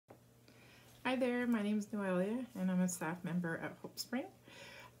Hi there, my name is Noelia and I'm a staff member at HopeSpring.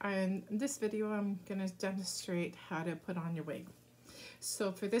 And in this video I'm going to demonstrate how to put on your wig.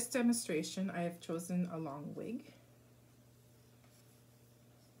 So for this demonstration I have chosen a long wig.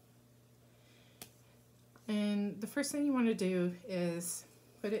 And the first thing you want to do is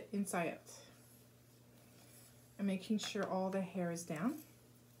put it inside out. And making sure all the hair is down.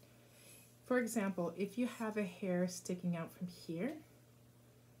 For example, if you have a hair sticking out from here,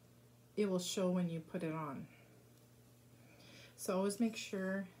 it will show when you put it on. So always make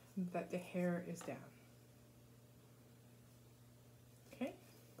sure that the hair is down. Okay.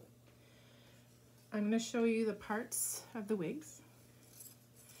 I'm going to show you the parts of the wigs.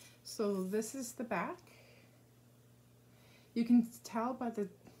 So this is the back. You can tell by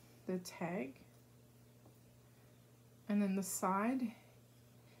the tag. And then the side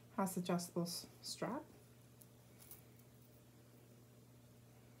has adjustable strap.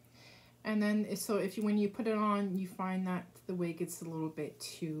 And then, so when you put it on, you find that the wig is a little bit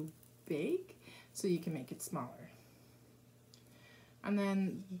too big, so you can make it smaller. And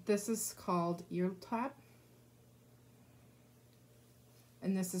then this is called ear tab.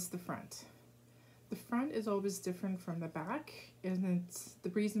 And this is the front. The front is always different from the back, and the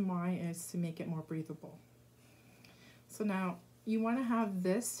reason why is to make it more breathable. So now you want to have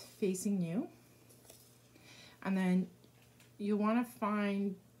this facing you, and then you want to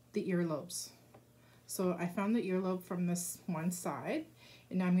find the earlobes. So I found the earlobe from this one side,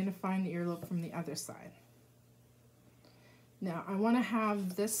 and now I'm going to find the earlobe from the other side. Now I want to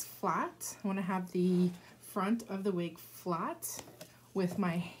have this flat. I want to have the front of the wig flat with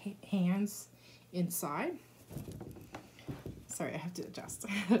my hands inside. Sorry, I have to adjust.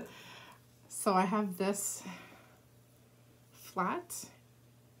 So I have this flat,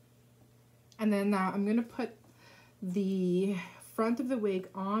 and then now I'm going to put the front of the wig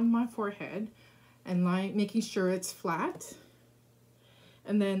on my forehead and making sure it's flat,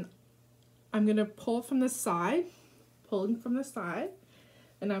 and then I'm going to pull from the side,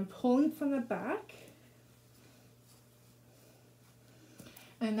 and I'm pulling from the back.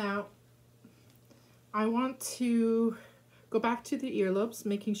 And now I want to go back to the earlobes,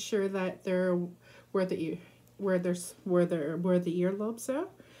 making sure that they're where the earlobes are.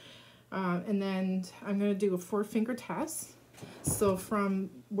 And then I'm going to do a 4-finger test. So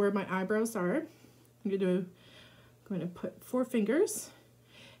from where my eyebrows are, I'm going to put 4 fingers.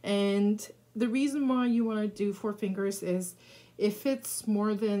 And the reason why you want to do 4 fingers is if it's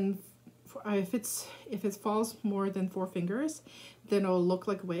more than if it falls more than 4 fingers, then it'll look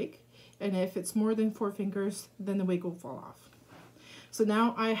like a wig. And if it's more than 4 fingers, then the wig will fall off. So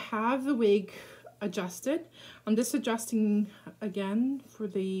now I have the wig adjusted. I'm just adjusting again for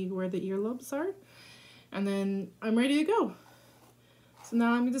where the earlobes are, and then I'm ready to go. So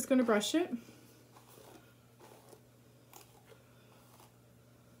now I'm just going to brush it.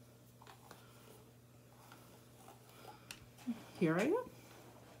 Here I go.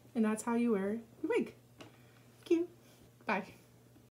 And that's how you wear your wig. Thank you. Bye.